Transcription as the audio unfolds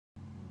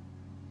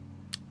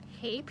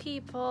Hey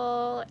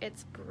people,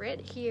 it's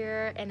Britt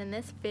here, and in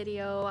this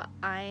video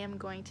I am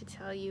going to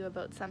tell you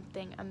about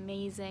something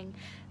amazing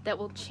that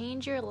will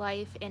change your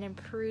life and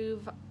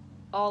improve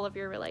all of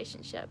your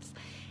relationships.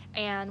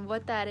 And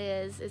what that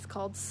is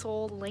called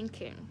soul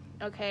linking,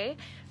 okay?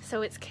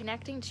 So it's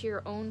connecting to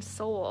your own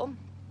soul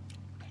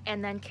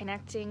and then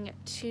connecting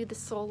to the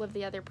soul of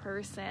the other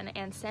person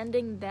and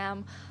sending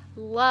them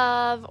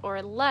love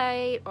or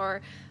light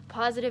or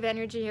positive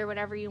energy or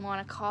whatever you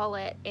want to call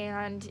it.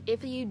 And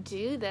if you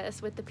do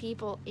this with the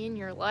people in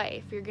your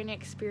life, you're going to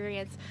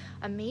experience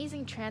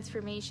amazing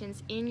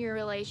transformations in your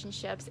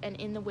relationships and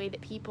in the way that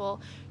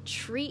people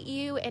treat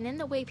you and in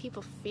the way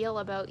people feel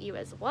about you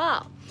as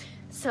well.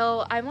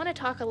 So I want to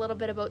talk a little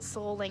bit about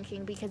soul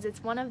linking because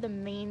it's one of the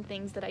main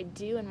things that I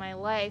do in my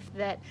life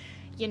that,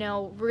 you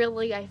know,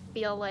 really I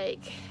feel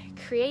like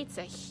creates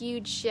a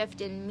huge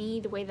shift in me,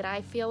 the way that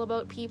I feel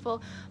about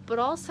people, but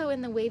also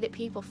in the way that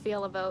people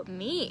feel about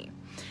me.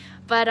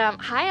 But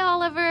hi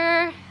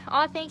Oliver.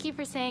 Oh, thank you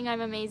for saying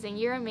I'm amazing.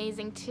 You're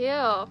amazing too.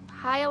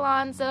 Hi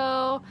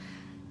Alonzo.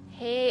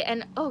 Hey,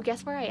 and oh,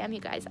 guess where I am,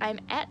 you guys? I'm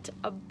at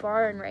a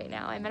barn right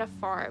now. I'm at a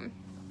farm.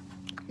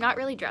 I'm not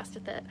really dressed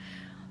with it.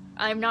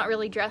 I'm not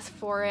really dressed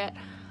for it.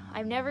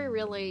 I've never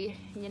really,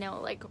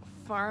 like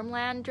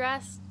farmland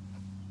dressed,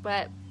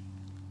 but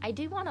I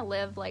do want to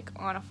live like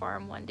on a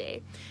farm one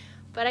day.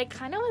 But I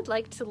kind of would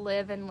like to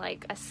live in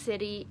like a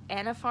city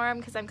and a farm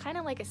because I'm kind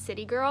of like a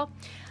city girl.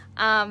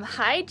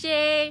 Hi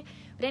Jay.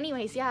 But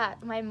anyways, yeah,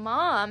 my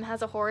mom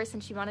has a horse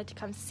and she wanted to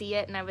come see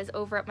it, and I was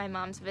over at my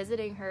mom's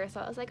visiting her, so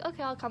I was like,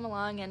 okay, I'll come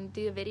along and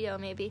do a video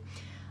maybe.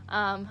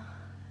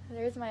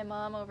 There's my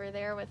mom over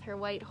there with her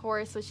white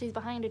horse, so she's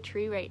behind a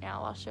tree right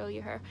now. I'll show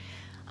you her.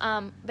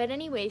 But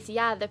anyways,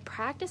 yeah, the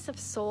practice of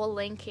soul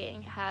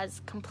linking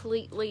has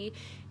completely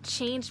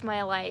changed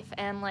my life,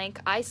 and like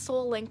I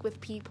soul link with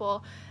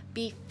people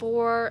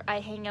before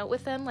I hang out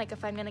with them. Like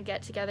if I'm gonna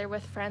get together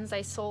with friends,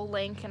 I soul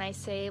link and I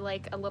say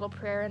like a little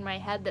prayer in my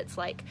head that's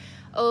like,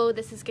 oh,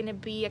 this is gonna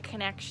be a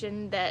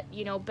connection that,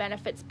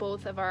 benefits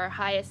both of our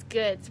highest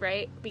goods,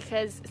 right?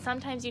 Because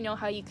sometimes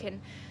how you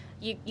can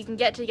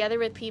get together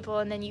with people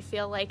and then you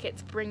feel like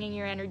it's bringing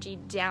your energy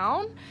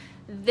down.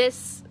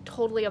 This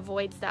totally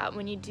avoids that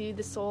when you do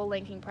the soul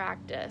linking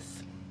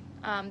practice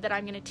that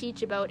I'm going to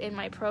teach about in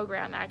my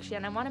program, actually.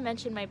 And I want to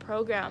mention my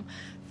program,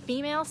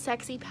 Female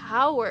Sexy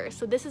Power.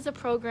 So this is a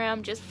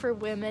program just for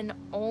women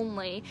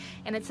only,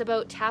 and it's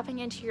about tapping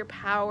into your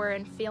power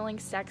and feeling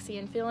sexy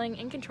and feeling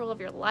in control of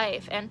your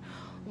life. And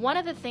one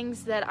of the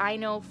things that I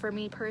know for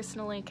me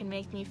personally can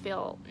make me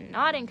feel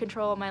not in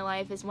control of my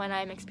life is when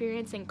I'm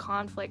experiencing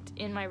conflict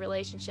in my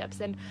relationships.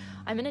 And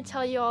I'm going to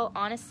tell you all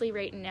honestly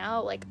right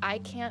now, like I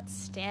can't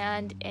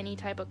stand any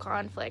type of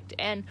conflict.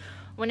 And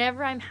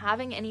whenever I'm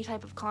having any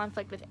type of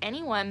conflict with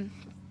anyone,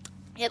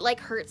 it like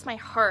hurts my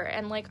heart,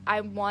 and like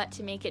I want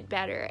to make it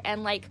better.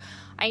 And like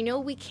I know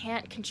we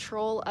can't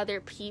control other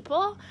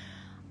people,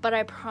 but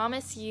I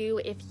promise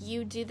you, if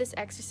you do this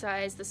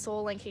exercise, the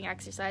soul linking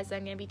exercise that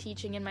I'm going to be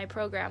teaching in my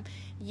program,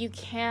 you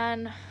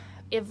can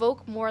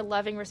evoke more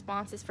loving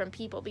responses from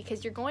people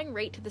because you're going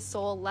right to the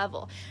soul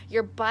level.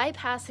 You're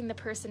bypassing the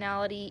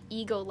personality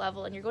ego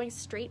level and you're going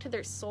straight to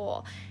their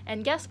soul.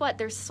 And guess what?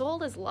 Their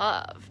soul is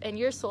love and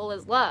your soul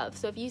is love.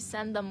 So if you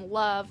send them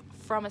love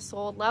from a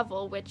soul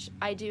level, which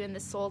I do in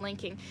the soul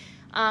linking,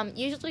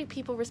 usually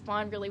people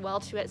respond really well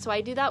to it. So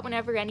I do that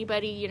whenever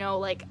anybody,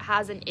 like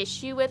has an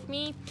issue with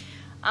me.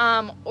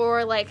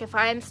 Or like if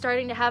I'm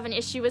starting to have an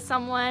issue with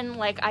someone,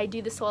 like I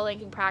do the soul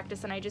linking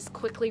practice and I just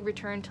quickly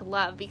return to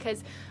love,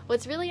 because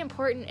what's really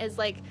important is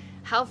like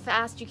how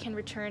fast you can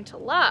return to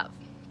love.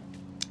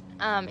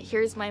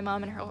 Here's my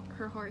mom and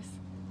her horse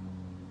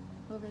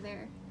over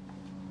there.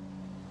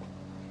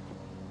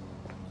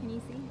 Can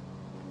you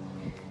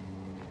see?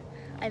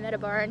 I'm at a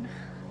barn.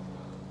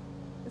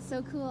 It's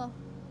so cool.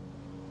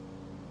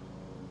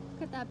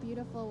 Look at that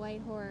beautiful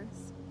white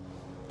horse.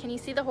 Can you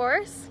see the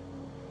horse?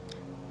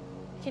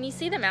 Can you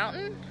see the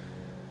mountain?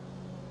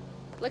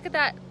 Look at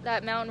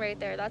that mountain right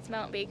there. That's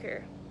Mount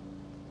Baker.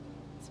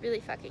 It's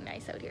really fucking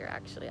nice out here,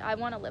 actually. I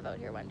want to live out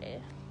here one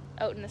day,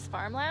 out in this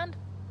farmland.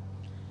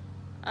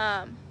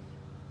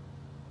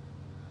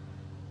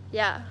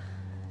 Yeah.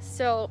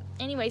 So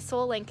anyway,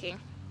 soul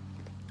linking.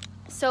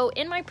 So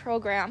in my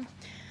program,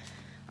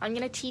 I'm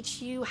going to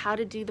teach you how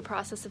to do the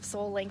process of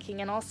soul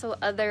linking, and also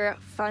other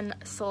fun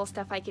soul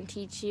stuff I can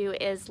teach you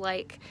is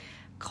like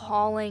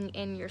calling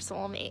in your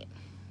soulmate.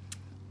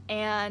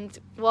 And,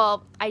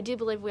 well, I do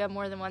believe we have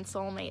more than one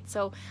soulmate,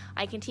 so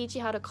I can teach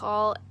you how to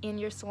call in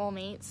your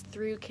soulmates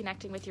through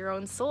connecting with your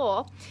own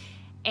soul,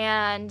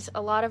 and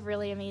a lot of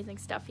really amazing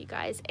stuff, you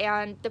guys.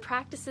 And the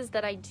practices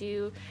that I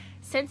do,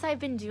 since I've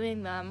been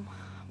doing them,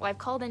 well, I've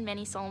called in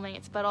many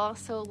soulmates, but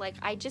also, like,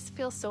 I just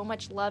feel so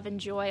much love and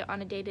joy on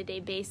a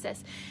day-to-day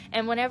basis.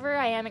 And whenever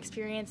I am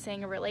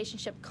experiencing a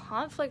relationship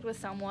conflict with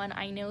someone,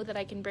 I know that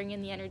I can bring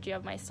in the energy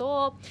of my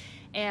soul,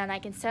 and I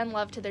can send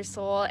love to their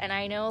soul, and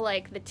I know,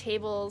 like, the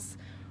tables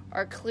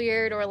are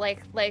cleared, or,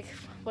 like,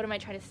 what am I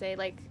trying to say?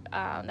 Like,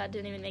 that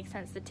didn't even make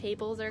sense. The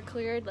tables are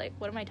cleared. Like,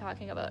 what am I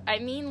talking about? I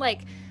mean,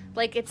 like,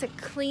 Like, it's a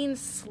clean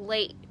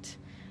slate.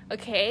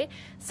 Okay?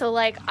 So,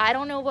 like, I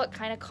don't know what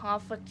kind of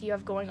conflict you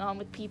have going on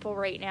with people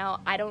right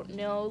now. I don't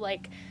know,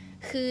 like,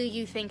 who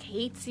you think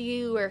hates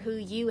you or who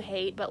you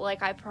hate, but,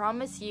 like, I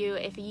promise you,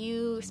 if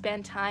you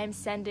spend time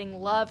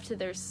sending love to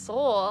their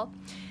soul,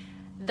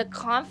 the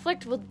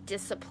conflict will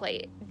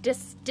dissipate.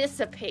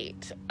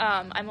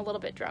 I'm a little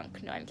bit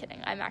drunk. No, I'm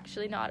kidding. I'm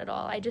actually not at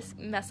all. I just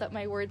mess up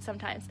my words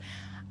sometimes.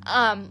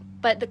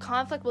 But the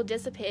conflict will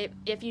dissipate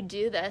if you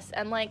do this.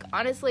 And, like,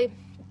 honestly,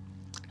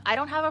 I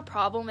don't have a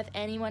problem with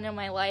anyone in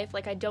my life.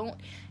 Like, I don't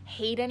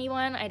hate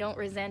anyone. I don't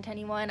resent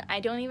anyone. I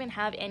don't even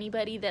have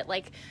anybody that,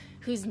 like,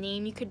 whose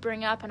name you could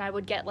bring up and I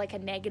would get, like, a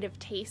negative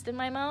taste in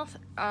my mouth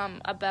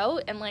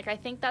about. And, like, I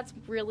think that's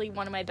really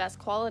one of my best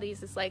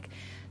qualities is, like,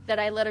 that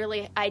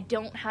I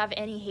don't have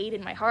any hate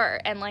in my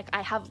heart, and, like,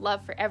 I have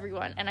love for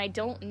everyone, and I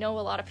don't know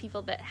a lot of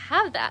people that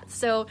have that.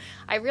 So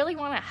I really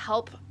want to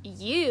help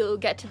you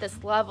get to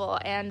this level,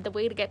 and the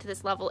way to get to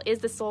this level is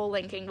the soul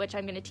linking, which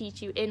I'm going to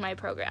teach you in my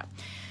program.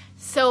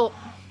 So,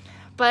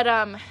 but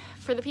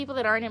for the people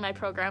that aren't in my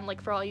program,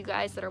 like, for all you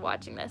guys that are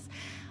watching this,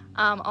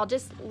 I'll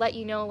just let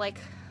you know, like,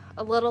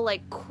 a little,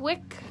 like,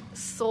 quick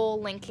soul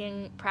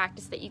linking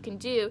practice that you can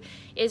do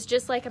is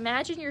just, like,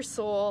 imagine your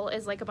soul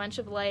is like a bunch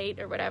of light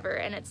or whatever,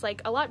 and it's,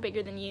 like, a lot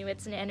bigger than you.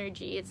 It's an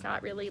energy. It's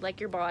not really like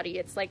your body.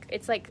 It's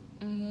like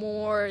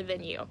more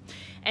than you.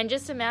 And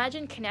just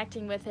imagine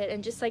connecting with it,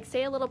 and just, like,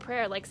 say a little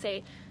prayer, like,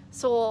 say,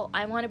 soul,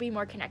 I want to be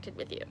more connected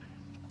with you.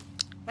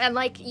 And,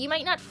 like, you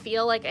might not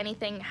feel like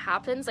anything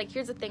happens. Like,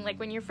 here's the thing, like,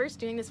 when you're first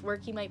doing this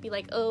work, you might be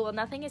like, oh, well,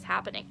 nothing is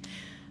happening.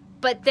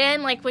 But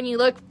then, like, when you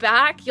look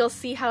back, you'll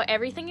see how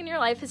everything in your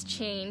life has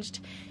changed.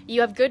 You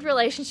have good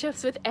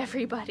relationships with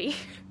everybody,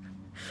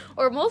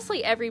 or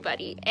mostly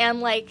everybody.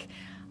 And, like,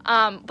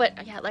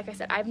 but yeah, like I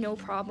said, I have no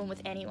problem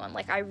with anyone.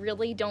 Like, I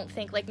really don't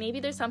think, like, maybe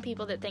there's some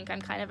people that think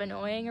I'm kind of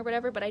annoying or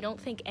whatever, but I don't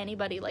think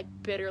anybody, like,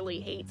 bitterly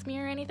hates me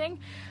or anything.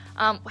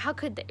 How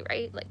could they,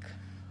 right? Like,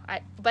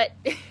 but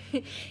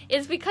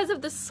it's because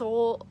of the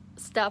soul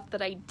stuff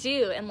that I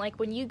do. And, like,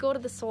 when you go to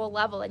the soul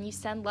level and you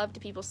send love to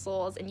people's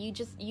souls and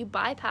you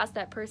bypass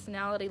that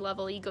personality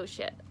level ego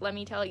shit, let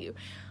me tell you,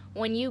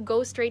 when you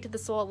go straight to the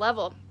soul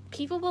level,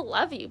 people will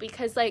love you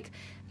because, like,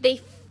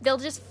 they'll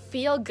just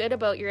feel good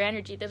about your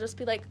energy. They'll just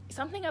be like,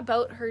 something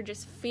about her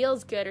just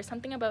feels good, or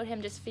something about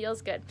him just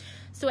feels good.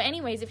 So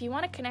anyways, if you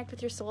want to connect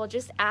with your soul,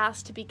 just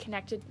ask to be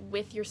connected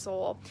with your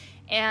soul.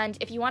 And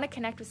if you want to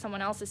connect with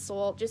someone else's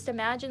soul, just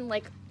imagine,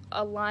 like,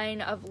 a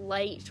line of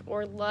light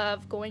or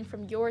love going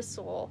from your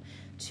soul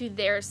to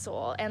their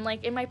soul. And,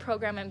 like, in my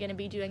program, I'm going to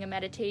be doing a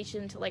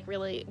meditation to, like,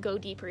 really go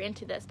deeper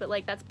into this. But,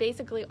 like, that's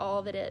basically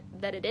all that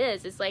it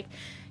is like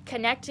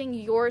connecting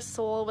your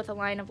soul with a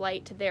line of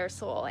light to their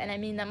soul. And I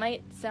mean, that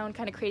might sound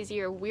kind of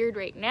crazy or weird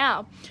right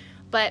now,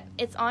 but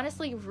it's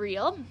honestly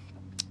real.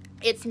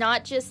 It's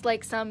not just,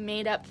 like, some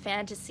made up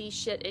fantasy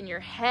shit in your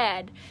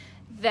head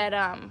that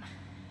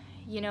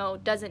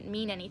doesn't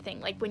mean anything.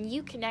 Like, when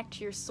you connect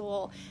to your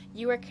soul,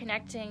 you are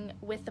connecting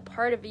with the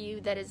part of you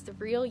that is the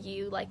real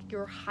you, like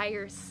your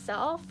higher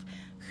self,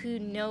 who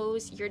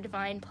knows your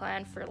divine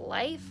plan for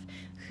life,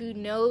 who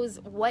knows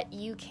what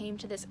you came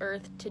to this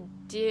earth to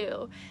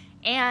do,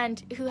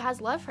 and who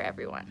has love for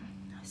everyone.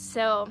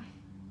 So,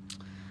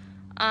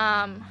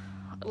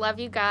 love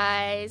you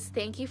guys.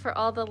 Thank you for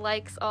all the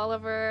likes,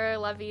 Oliver.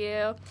 Love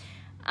you.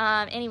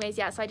 Anyways,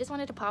 yeah, so I just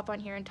wanted to pop on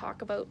here and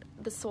talk about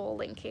the soul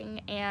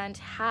linking and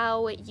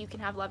how you can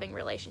have loving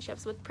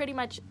relationships with pretty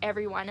much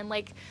everyone. And,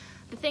 like,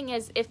 the thing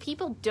is, if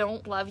people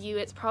don't love you,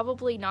 it's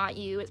probably not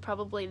you, it's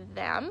probably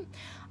them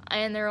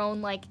and their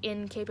own, like,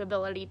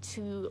 incapability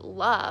to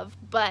love.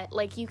 But,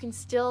 like, you can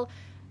still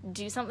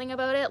do something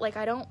about it. Like,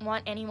 I don't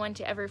want anyone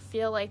to ever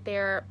feel like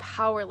they're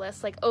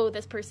powerless, like, oh,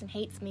 this person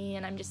hates me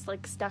and I'm just,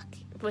 like, stuck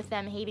with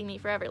them hating me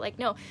forever. Like,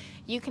 no,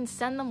 you can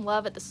send them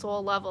love at the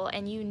soul level,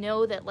 and you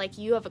know that, like,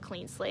 you have a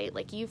clean slate,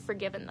 like, you've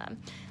forgiven them.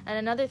 And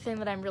another thing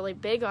that I'm really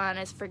big on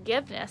is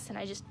forgiveness, and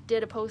I just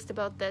did a post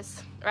about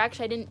this, or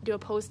actually I didn't do a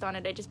post on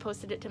it, I just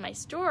posted it to my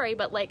story.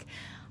 But, like,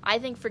 I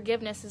think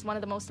forgiveness is one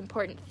of the most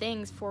important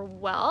things for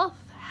wealth,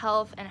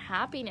 health, and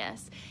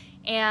happiness.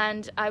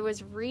 And I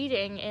was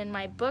reading in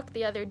my book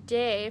the other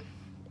day,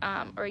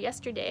 or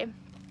yesterday,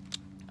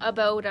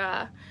 about,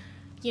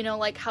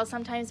 like, how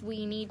sometimes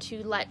we need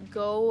to let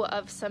go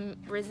of some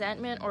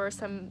resentment or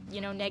some,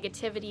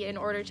 negativity in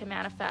order to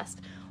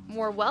manifest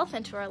more wealth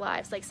into our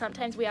lives. Like,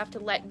 sometimes we have to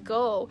let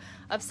go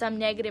of some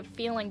negative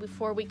feeling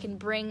before we can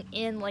bring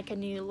in, like, a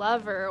new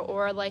lover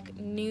or, like,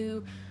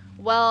 new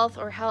wealth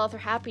or health or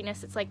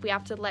happiness. It's like we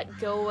have to let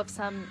go of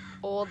some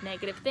old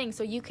negative thing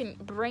so you can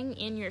bring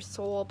in your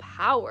soul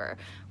power,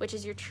 which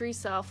is your true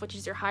self, which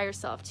is your higher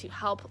self, to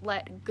help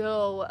let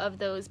go of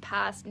those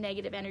past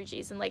negative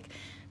energies. And, like,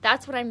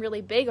 that's what I'm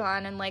really big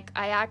on. And, like,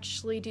 I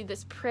actually do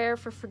this prayer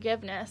for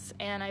forgiveness,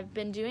 and I've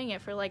been doing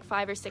it for, like,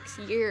 5 or 6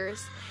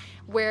 years,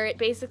 where it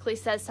basically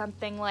says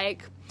something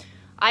like,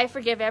 I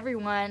forgive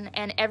everyone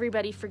and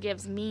everybody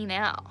forgives me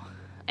now,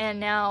 and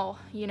now,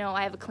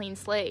 I have a clean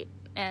slate,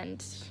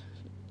 and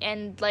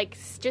And like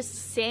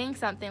just saying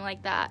something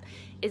like that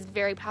is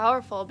very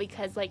powerful,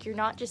 because like you're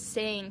not just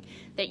saying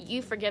that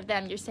you forgive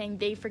them, you're saying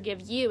they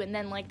forgive you, and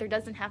then like there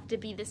doesn't have to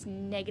be this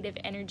negative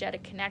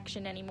energetic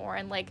connection anymore.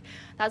 And like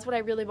that's what I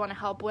really want to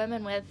help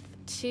women with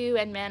too,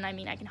 and men, I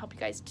mean, I can help you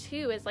guys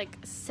too, is like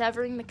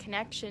severing the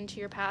connection to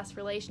your past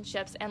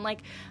relationships. And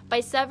like by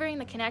severing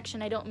the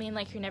connection, I don't mean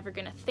like you're never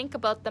going to think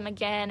about them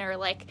again, or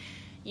like,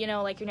 you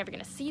know, like you're never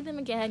going to see them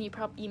again.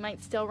 You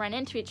might still run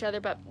into each other,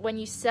 but when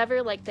you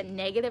sever like the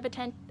negative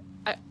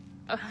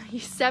you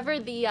sever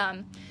the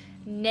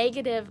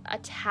negative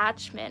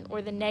attachment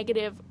or the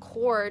negative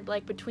cord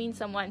like between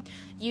someone,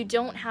 you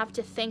don't have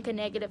to think a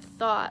negative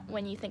thought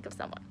when you think of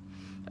someone.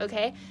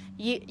 Okay,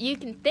 you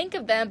can think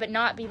of them but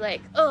not be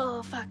like,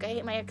 oh fuck, I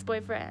hate my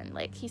ex-boyfriend,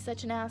 like he's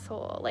such an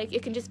asshole. Like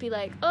it can just be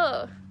like,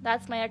 oh,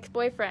 that's my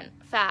ex-boyfriend,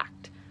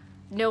 fact,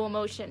 no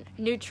emotion,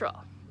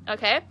 neutral.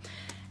 Okay,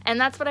 and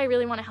that's what I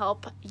really want to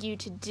help you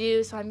to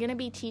do. So I'm going to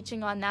be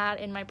teaching on that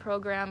in my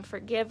program: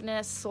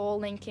 forgiveness, soul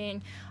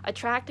linking,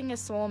 attracting a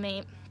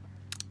soulmate.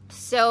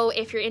 So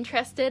if you're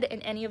interested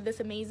in any of this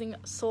amazing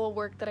soul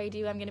work that I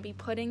do, I'm going to be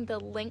putting the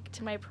link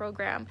to my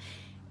program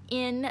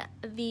in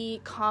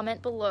the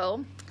comment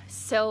below.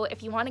 So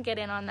if you want to get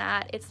in on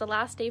that, it's the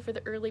last day for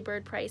the early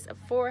bird price of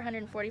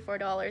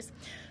 $444,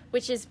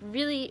 which is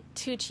really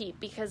too cheap,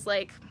 because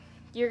like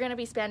you're going to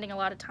be spending a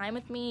lot of time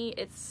with me.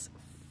 It's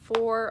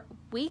 4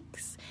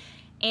 weeks,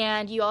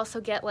 and you also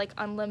get like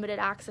unlimited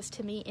access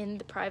to me in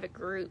the private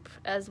group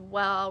as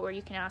well, where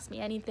you can ask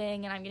me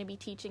anything, and I'm going to be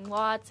teaching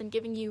lots and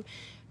giving you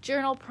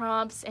journal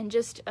prompts and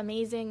just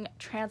amazing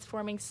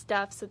transforming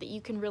stuff so that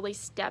you can really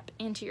step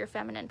into your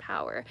feminine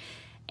power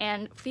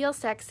and feel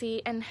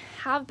sexy and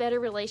have better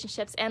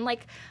relationships. And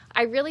like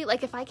I really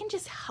like, if I can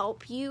just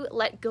help you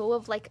let go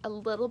of like a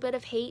little bit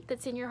of hate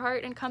that's in your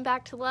heart and come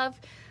back to love,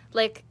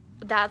 like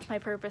that's my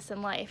purpose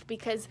in life.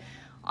 Because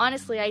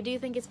honestly, I do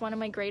think it's one of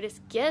my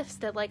greatest gifts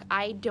that like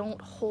I don't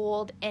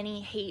hold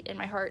any hate in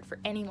my heart for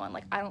anyone.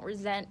 Like I don't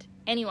resent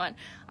anyone.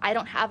 I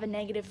don't have a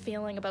negative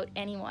feeling about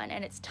anyone,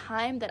 and it's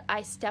time that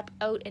I step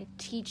out and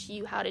teach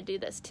you how to do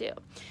this too.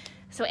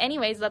 So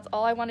anyways, that's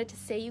all I wanted to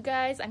say, you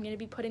guys. I'm going to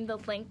be putting the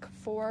link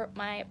for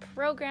my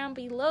program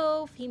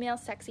below, Female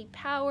Sexy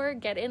Power.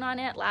 Get in on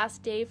it.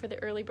 Last day for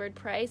the early bird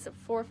price of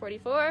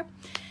 $444.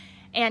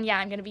 And yeah,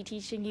 I'm going to be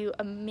teaching you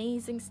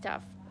amazing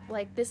stuff.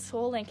 Like this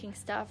soul linking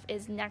stuff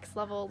is next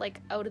level,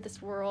 like out of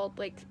this world,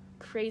 like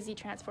crazy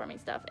transforming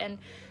stuff. And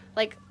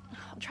like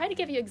I'll try to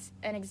give you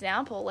an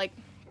example. Like,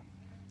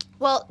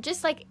 well,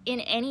 just like in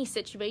any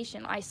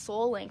situation, I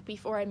soul link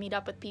before I meet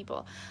up with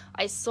people.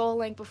 I soul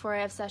link before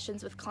I have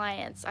sessions with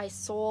clients. I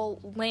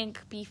soul link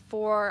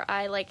before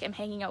I like am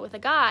hanging out with a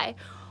guy,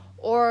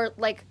 or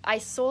like I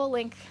soul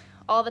link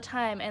all the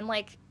time. And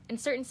like in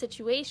certain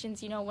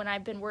situations, you know, when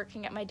I've been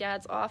working at my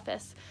dad's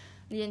office,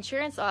 the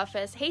insurance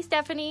office, hey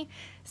Stephanie,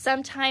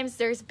 sometimes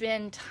there's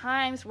been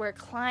times where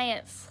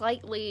clients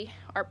slightly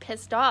are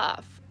pissed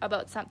off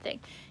about something,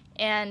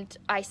 and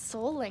I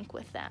soul link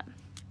with them.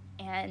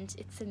 And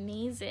it's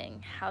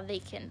amazing how they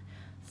can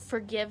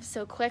forgive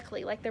so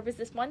quickly. Like there was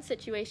this one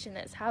situation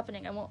that's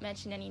happening, I won't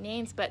mention any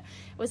names, but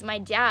it was my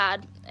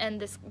dad and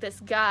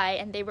this guy,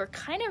 and they were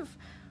kind of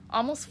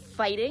almost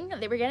fighting.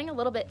 They were getting a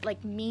little bit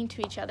like mean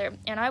to each other,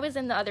 and I was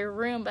in the other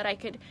room, but I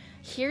could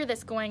hear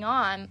this going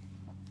on,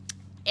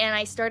 and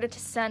I started to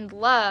send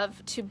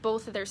love to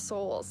both of their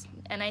souls,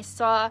 and I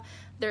saw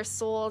their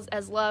souls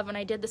as love, and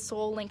I did the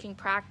soul linking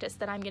practice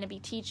that I'm going to be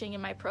teaching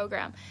in my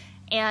program.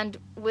 And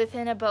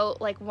within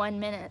about like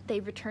 1 minute, they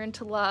returned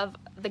to love.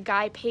 The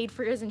guy paid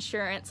for his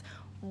insurance,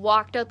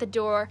 walked out the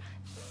door,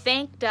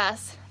 thanked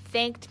us,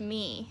 thanked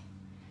me.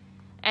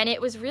 And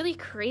it was really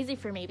crazy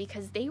for me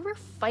because they were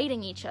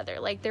fighting each other.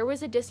 Like there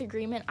was a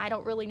disagreement. I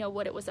don't really know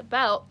what it was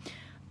about,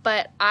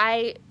 but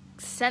I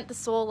sent the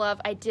soul love.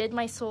 I did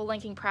my soul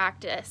linking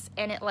practice,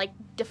 and it like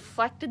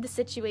deflected the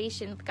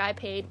situation. The guy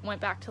paid,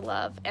 went back to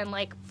love. And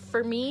like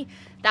for me,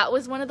 that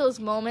was one of those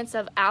moments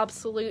of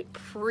absolute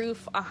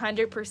proof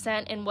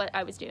 100% in what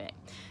I was doing.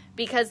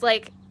 Because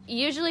like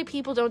usually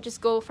people don't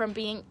just go from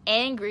being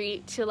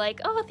angry to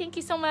like, oh, thank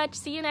you so much,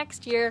 see you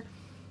next year.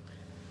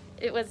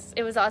 It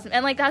was awesome.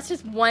 And like that's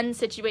just one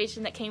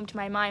situation that came to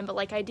my mind, but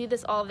like I do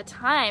this all the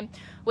time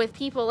with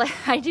people. Like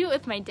I do it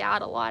with my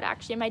dad a lot,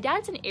 actually. And my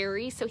dad's an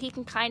Aries, so he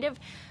can kind of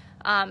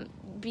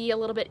be a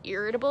little bit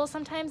irritable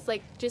sometimes,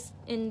 like just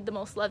in the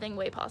most loving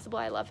way possible.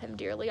 I love him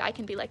dearly. I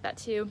can be like that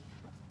too.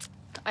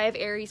 I have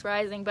Aries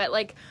rising, but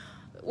like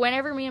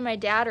whenever me and my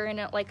dad are in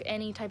like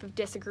any type of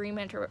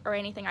disagreement or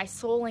anything, I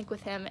soul link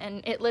with him,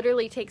 and it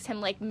literally takes him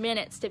like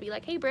minutes to be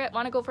like, hey Britt,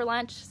 want to go for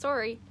lunch?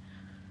 Sorry.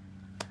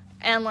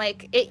 And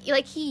like it,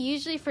 like he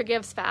usually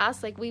forgives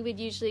fast. Like we would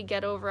usually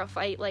get over a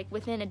fight like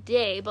within a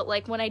day, but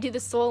like when I do the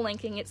soul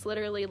linking, it's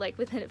literally like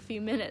within a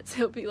few minutes.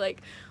 He'll be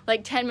like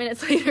 10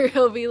 minutes later,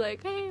 he'll be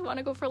like, hey, want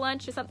to go for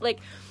lunch or something. Like,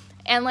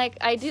 and like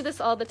I do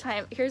this all the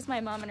time. Here's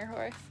my mom and her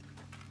horse.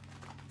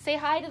 Say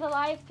hi to the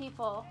live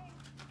people.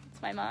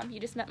 It's my mom.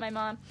 You just met my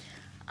mom.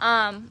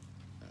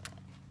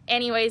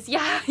 anyways,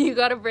 yeah, you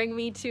got to bring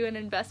me to an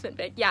investment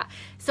bank. Yeah.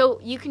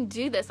 So you can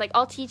do this. Like,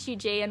 I'll teach you,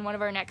 Jay, in one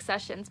of our next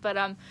sessions, but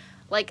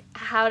like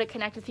how to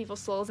connect with people's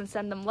souls and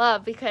send them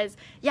love, because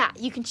yeah,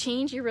 you can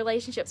change your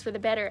relationships for the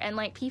better, and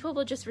like people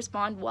will just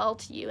respond well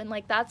to you, and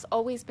like that's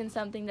always been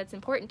something that's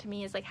important to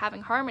me, is like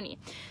having harmony.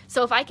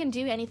 So if I can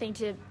do anything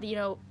to, you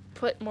know,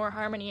 put more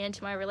harmony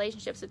into my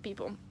relationships with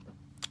people,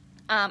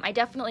 I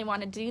definitely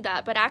want to do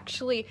that. But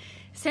actually,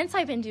 since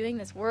I've been doing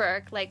this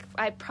work, like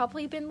I've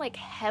probably been like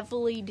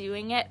heavily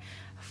doing it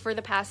for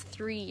the past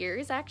 3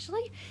 years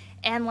actually,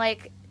 and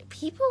like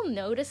people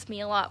notice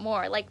me a lot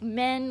more, like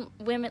men,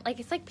 women, like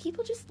it's like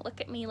people just look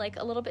at me like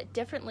a little bit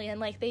differently,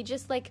 and like they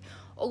just like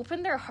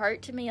open their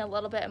heart to me a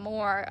little bit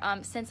more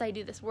since I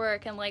do this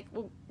work. And like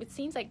it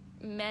seems like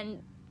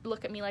men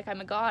look at me like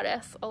I'm a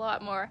goddess a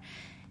lot more,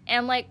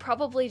 and like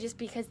probably just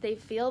because they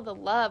feel the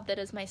love that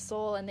is my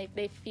soul, and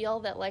they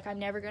feel that like I'm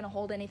never going to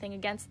hold anything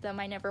against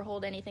them. I never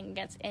hold anything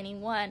against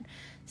anyone.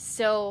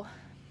 So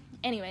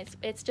anyways,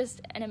 it's just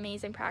an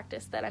amazing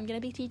practice that I'm going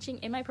to be teaching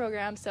in my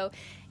program. So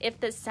if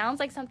this sounds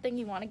like something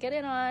you want to get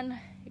in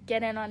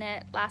on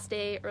it. Last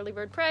day, early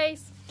bird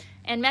price.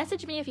 And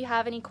message me if you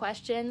have any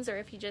questions, or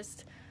if you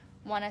just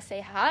want to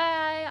say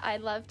hi.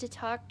 I'd love to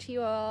talk to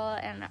you all,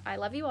 and I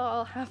love you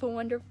all. Have a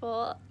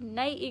wonderful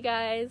night, you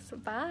guys.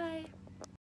 Bye.